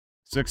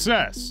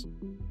success,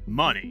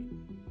 money,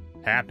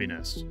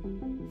 happiness,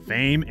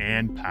 fame,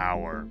 and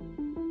power.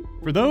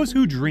 For those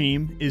who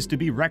dream is to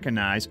be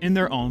recognized in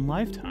their own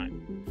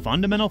lifetime,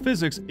 fundamental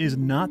physics is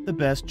not the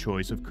best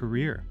choice of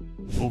career.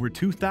 Over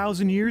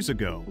 2,000 years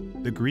ago,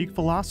 the Greek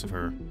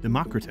philosopher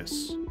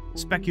Democritus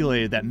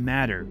speculated that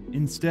matter,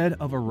 instead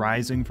of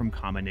arising from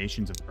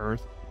combinations of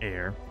earth,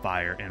 air,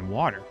 fire, and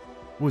water,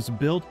 was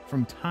built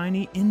from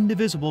tiny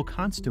indivisible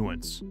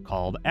constituents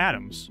called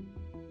atoms.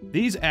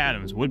 These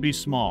atoms would be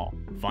small,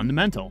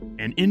 fundamental,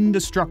 and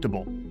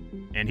indestructible,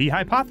 and he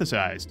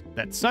hypothesized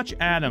that such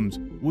atoms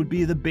would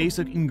be the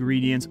basic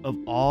ingredients of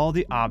all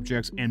the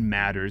objects and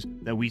matters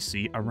that we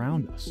see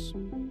around us.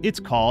 It's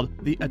called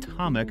the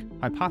atomic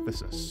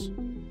hypothesis.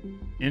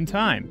 In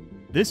time,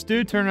 this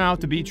did turn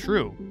out to be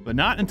true, but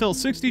not until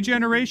 60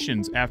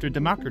 generations after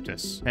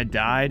Democritus had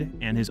died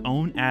and his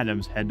own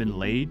atoms had been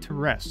laid to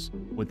rest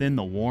within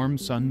the warm,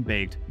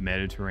 sun-baked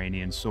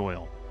Mediterranean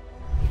soil.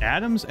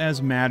 Atoms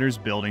as matter's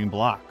building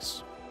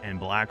blocks, and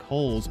black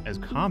holes as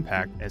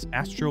compact as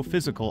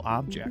astrophysical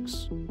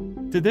objects.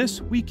 To this,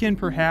 we can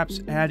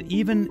perhaps add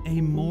even a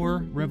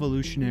more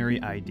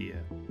revolutionary idea.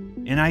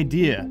 An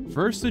idea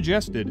first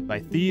suggested by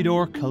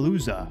Theodore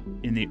Kaluza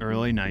in the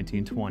early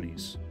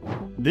 1920s.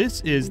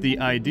 This is the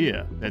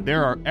idea that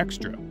there are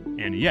extra,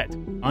 and yet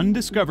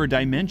undiscovered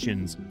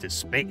dimensions to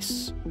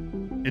space.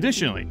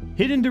 Additionally,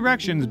 hidden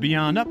directions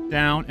beyond up,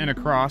 down, and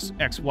across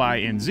X, Y,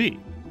 and Z.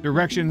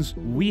 Directions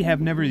we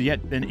have never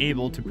yet been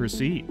able to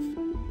perceive.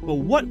 But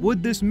what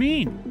would this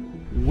mean?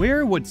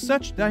 Where would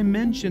such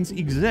dimensions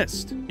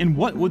exist? And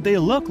what would they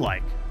look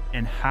like?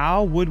 And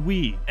how would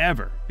we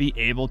ever be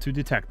able to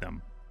detect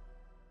them?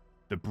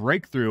 The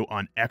breakthrough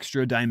on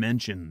extra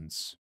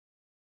dimensions.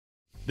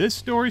 This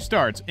story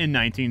starts in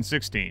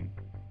 1916,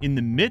 in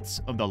the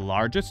midst of the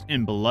largest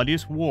and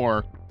bloodiest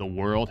war the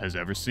world has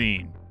ever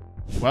seen.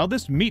 While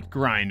this meat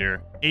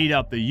grinder ate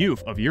up the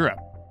youth of Europe,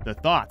 the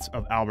thoughts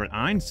of Albert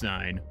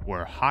Einstein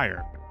were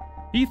higher.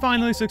 He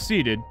finally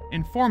succeeded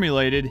and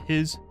formulated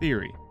his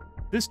theory.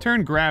 This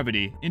turned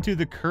gravity into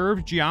the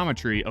curved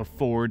geometry of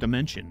 4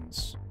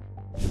 dimensions.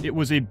 It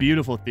was a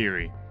beautiful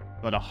theory,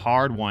 but a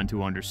hard one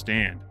to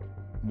understand.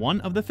 One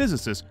of the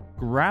physicists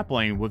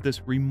grappling with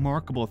this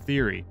remarkable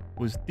theory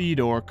was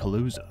Theodore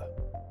Kaluza.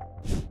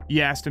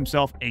 He asked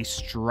himself a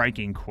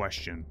striking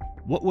question.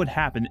 What would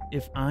happen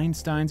if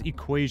Einstein's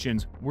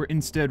equations were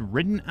instead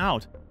written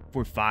out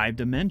for 5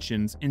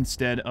 dimensions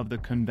instead of the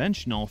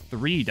conventional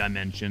 3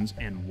 dimensions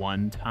and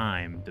 1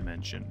 time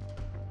dimension?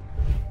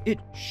 It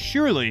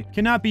surely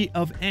cannot be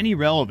of any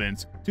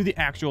relevance to the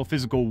actual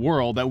physical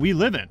world that we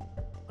live in,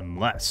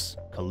 unless,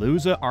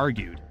 Kaluza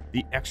argued,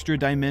 the extra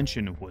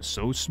dimension was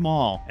so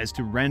small as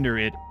to render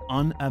it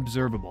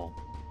unobservable.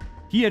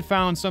 He had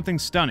found something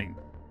stunning: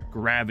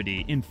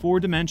 gravity in 4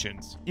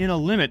 dimensions, in a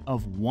limit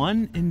of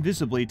 1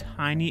 invisibly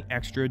tiny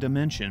extra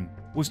dimension,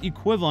 was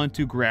equivalent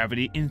to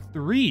gravity in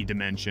 3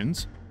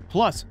 dimensions,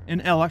 plus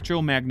an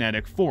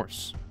electromagnetic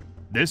force.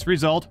 This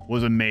result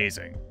was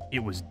amazing.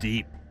 It was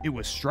deep, it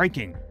was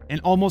striking,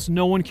 and almost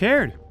no one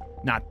cared.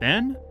 Not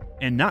then,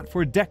 and not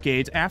for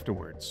decades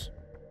afterwards.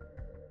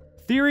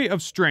 Theory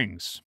of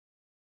strings.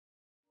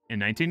 In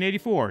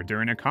 1984,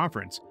 during a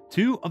conference,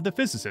 2 of the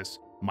physicists,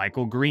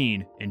 Michael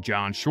Green and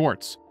John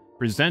Schwartz,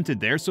 presented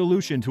their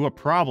solution to a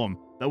problem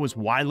that was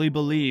widely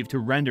believed to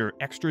render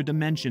extra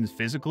dimensions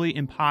physically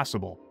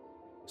impossible.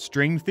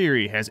 String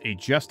theory has a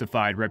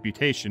justified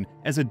reputation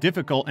as a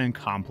difficult and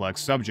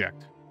complex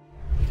subject.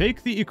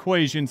 Take the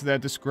equations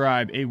that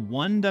describe a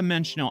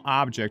one-dimensional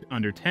object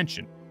under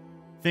tension.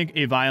 Think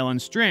a violin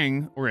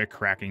string or a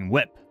cracking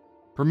whip.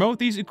 Promote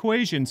these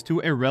equations to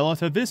a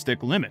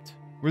relativistic limit,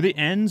 where the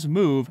ends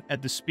move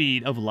at the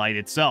speed of light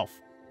itself.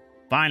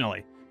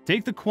 Finally,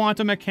 take the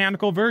quantum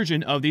mechanical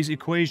version of these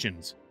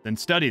equations, then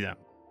study them,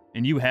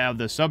 and you have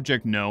the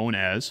subject known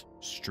as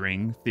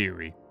string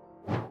theory.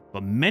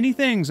 But many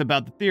things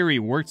about the theory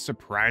worked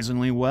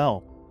surprisingly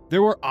well.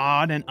 There were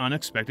odd and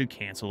unexpected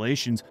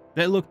cancellations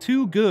that looked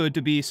too good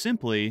to be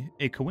simply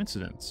a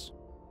coincidence.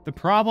 The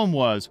problem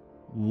was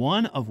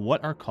one of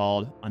what are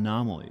called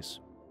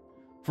anomalies.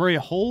 For a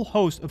whole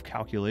host of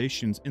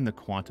calculations in the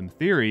quantum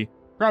theory,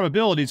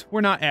 probabilities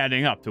were not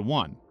adding up to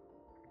 1.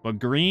 But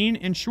Green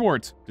and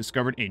Schwartz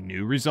discovered a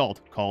new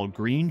result called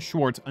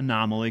Green-Schwartz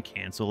anomaly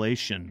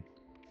cancellation.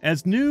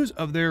 As news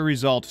of their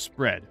result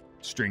spread,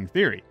 string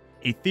theory,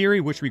 a theory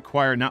which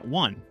required not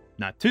 1,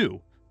 not 2,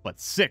 but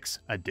 6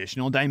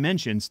 additional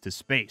dimensions to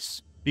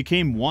space,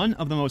 became one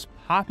of the most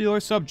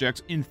popular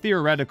subjects in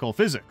theoretical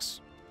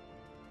physics.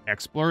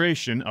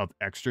 Exploration of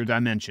extra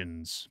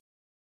dimensions.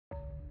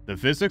 The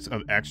physics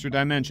of extra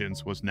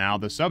dimensions was now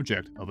the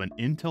subject of an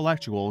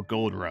intellectual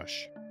gold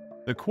rush.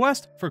 The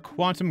quest for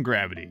quantum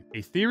gravity,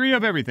 a theory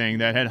of everything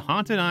that had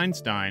haunted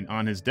Einstein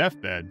on his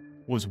deathbed,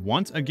 was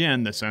once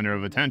again the center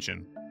of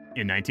attention.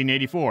 In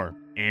 1984,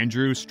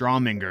 Andrew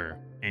Strominger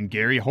and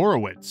Gary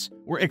Horowitz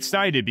were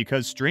excited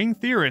because string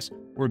theorists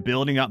were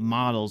building up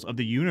models of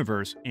the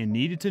universe and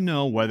needed to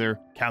know whether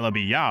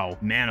Calabi-Yau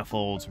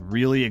manifolds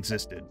really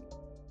existed.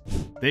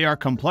 They are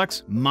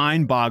complex,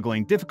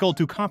 mind-boggling, difficult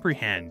to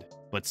comprehend,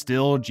 but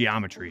still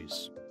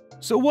geometries.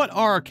 So what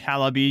are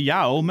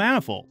Calabi-Yau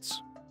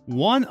manifolds?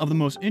 One of the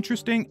most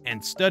interesting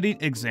and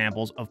studied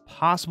examples of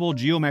possible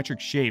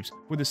geometric shapes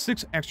for the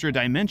 6 extra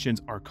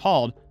dimensions are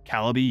called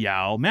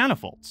Calabi-Yau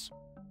manifolds.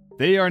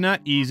 They are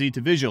not easy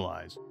to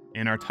visualize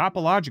and are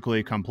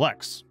topologically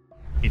complex.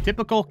 A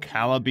typical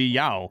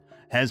Calabi-Yau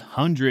has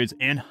hundreds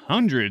and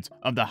hundreds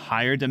of the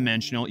higher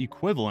dimensional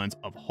equivalents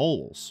of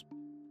holes.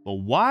 But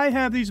why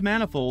have these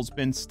manifolds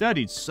been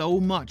studied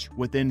so much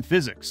within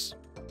physics?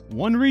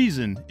 One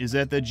reason is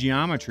that the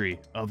geometry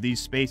of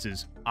these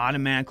spaces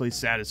automatically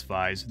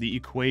satisfies the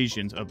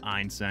equations of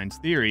Einstein's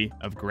theory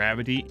of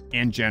gravity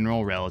and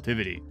general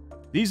relativity.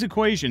 These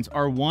equations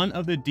are one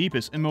of the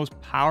deepest and most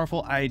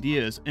powerful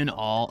ideas in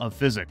all of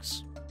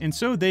physics, and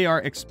so they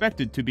are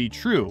expected to be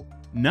true,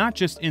 not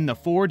just in the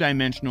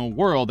 4-dimensional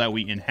world that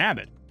we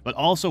inhabit, but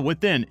also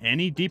within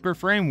any deeper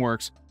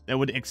frameworks that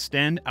would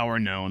extend our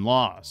known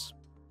laws.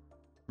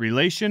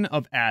 Relation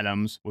of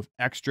atoms with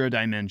extra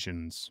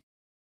dimensions.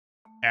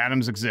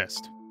 Atoms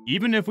exist.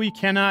 Even if we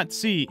cannot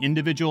see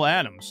individual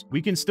atoms,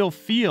 we can still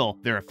feel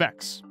their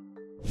effects.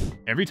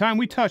 Every time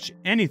we touch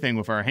anything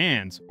with our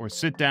hands or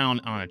sit down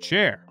on a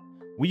chair,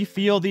 we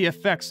feel the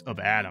effects of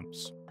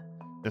atoms.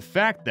 The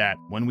fact that,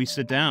 when we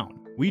sit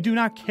down, we do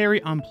not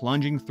carry on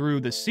plunging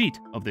through the seat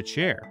of the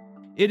chair,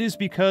 it is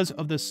because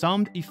of the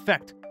summed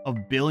effect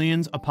of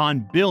billions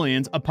upon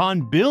billions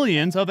upon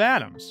billions of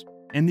atoms,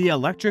 and the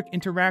electric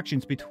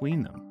interactions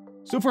between them.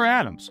 So for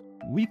atoms,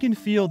 we can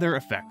feel their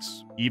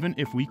effects, even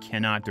if we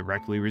cannot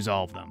directly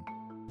resolve them.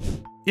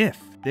 If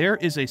there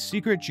is a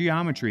secret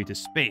geometry to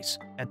space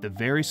at the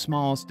very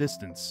smallest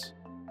distance,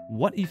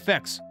 what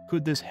effects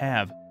could this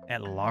have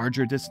at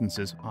larger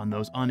distances on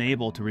those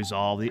unable to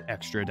resolve the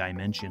extra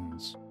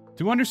dimensions?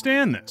 To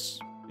understand this,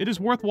 it is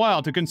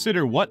worthwhile to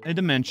consider what a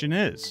dimension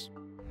is.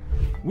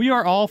 We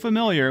are all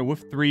familiar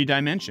with 3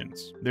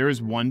 dimensions. There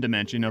is 1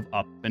 dimension of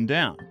up and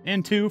down,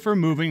 and 2 for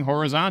moving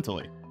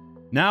horizontally.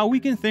 Now we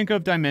can think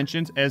of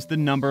dimensions as the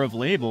number of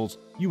labels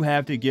you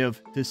have to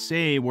give to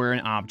say where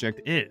an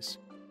object is,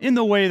 in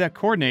the way that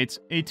coordinates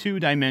a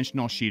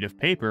 2-dimensional sheet of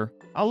paper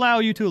allow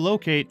you to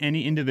locate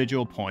any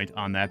individual point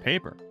on that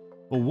paper.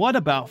 But what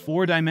about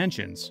 4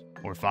 dimensions,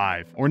 or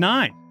 5, or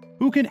 9?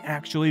 Who can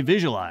actually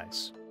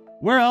visualize?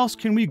 Where else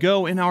can we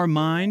go in our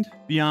mind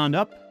beyond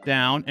up,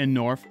 down, and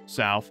north,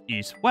 south,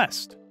 east,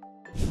 west?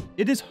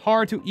 It is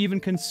hard to even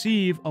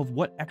conceive of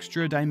what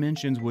extra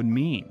dimensions would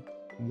mean.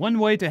 One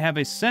way to have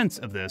a sense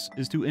of this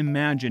is to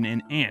imagine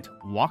an ant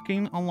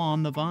walking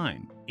along the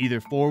vine,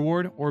 either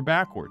forward or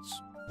backwards.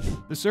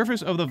 The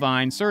surface of the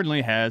vine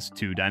certainly has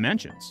 2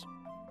 dimensions.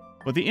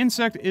 But the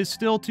insect is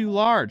still too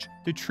large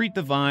to treat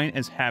the vine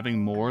as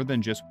having more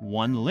than just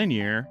 1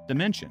 linear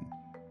dimension.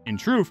 In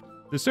truth,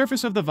 the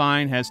surface of the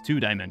vine has 2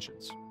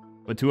 dimensions.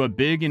 But to a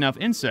big enough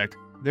insect,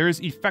 there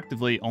is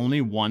effectively only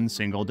 1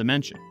 single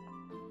dimension.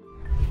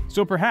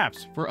 So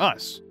perhaps, for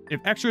us, if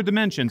extra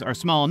dimensions are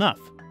small enough,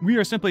 we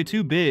are simply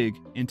too big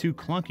and too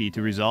clunky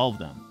to resolve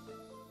them.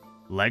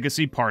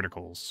 Legacy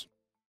particles.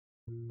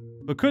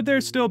 But could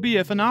there still be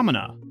a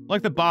phenomena,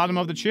 like the bottom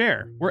of the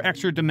chair, where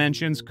extra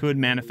dimensions could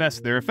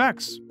manifest their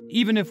effects,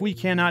 even if we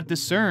cannot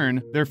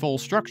discern their full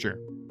structure?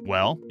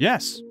 Well,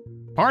 yes,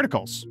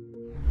 particles.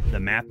 The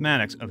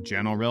mathematics of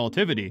general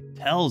relativity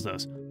tells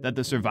us that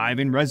the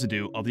surviving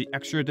residue of the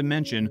extra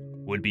dimension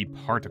would be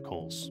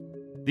particles.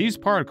 These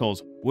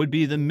particles would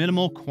be the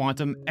minimal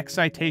quantum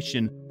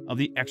excitation of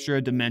the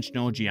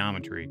extra-dimensional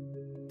geometry.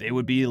 They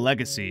would be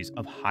legacies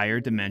of higher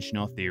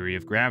dimensional theory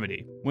of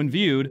gravity when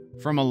viewed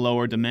from a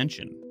lower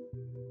dimension.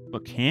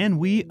 But can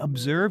we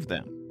observe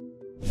them?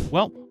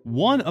 Well,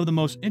 one of the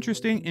most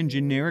interesting and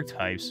generic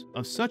types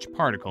of such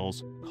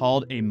particles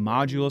called a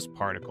modulus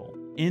particle,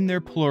 in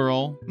their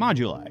plural,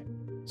 moduli.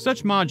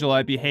 Such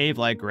moduli behave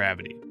like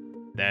gravity.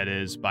 That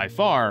is, by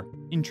far,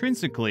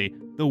 intrinsically,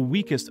 the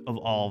weakest of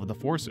all of the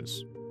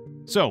forces.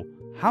 So,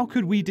 how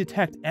could we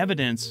detect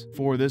evidence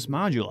for this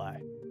moduli?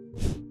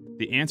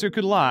 The answer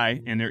could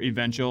lie in their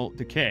eventual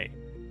decay.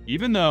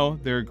 Even though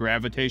their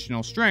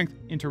gravitational strength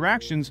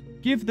interactions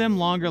give them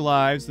longer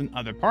lives than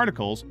other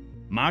particles,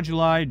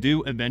 moduli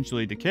do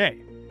eventually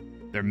decay,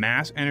 their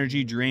mass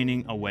energy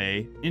draining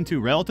away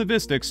into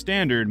relativistic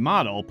standard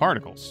model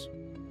particles.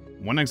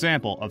 One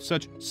example of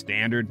such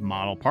standard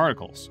model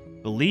particles,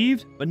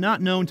 believed but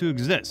not known to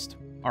exist,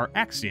 are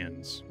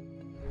axions.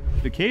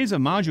 Decays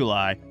of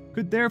moduli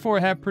could therefore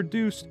have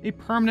produced a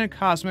permanent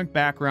cosmic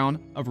background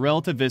of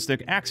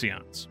relativistic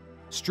axions,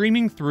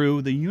 streaming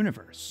through the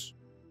universe.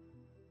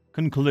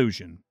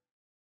 Conclusion.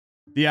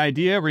 The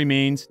idea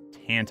remains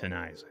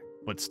tantalizing,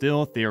 but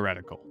still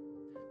theoretical.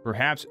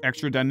 Perhaps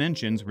extra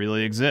dimensions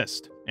really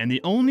exist, and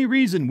the only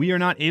reason we are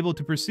not able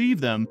to perceive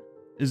them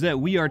is that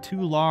we are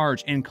too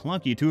large and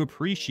clunky to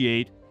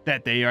appreciate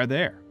that they are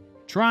there,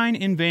 trying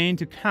in vain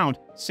to count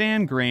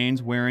sand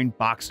grains wearing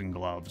boxing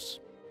gloves.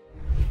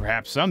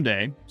 Perhaps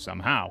someday,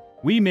 somehow,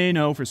 we may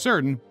know for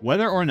certain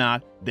whether or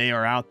not they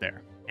are out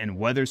there, and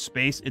whether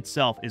space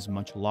itself is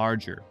much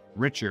larger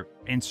richer,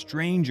 and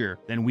stranger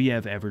than we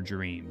have ever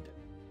dreamed.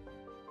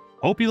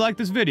 Hope you liked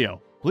this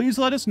video. Please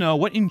let us know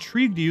what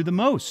intrigued you the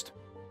most.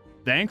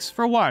 Thanks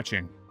for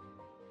watching.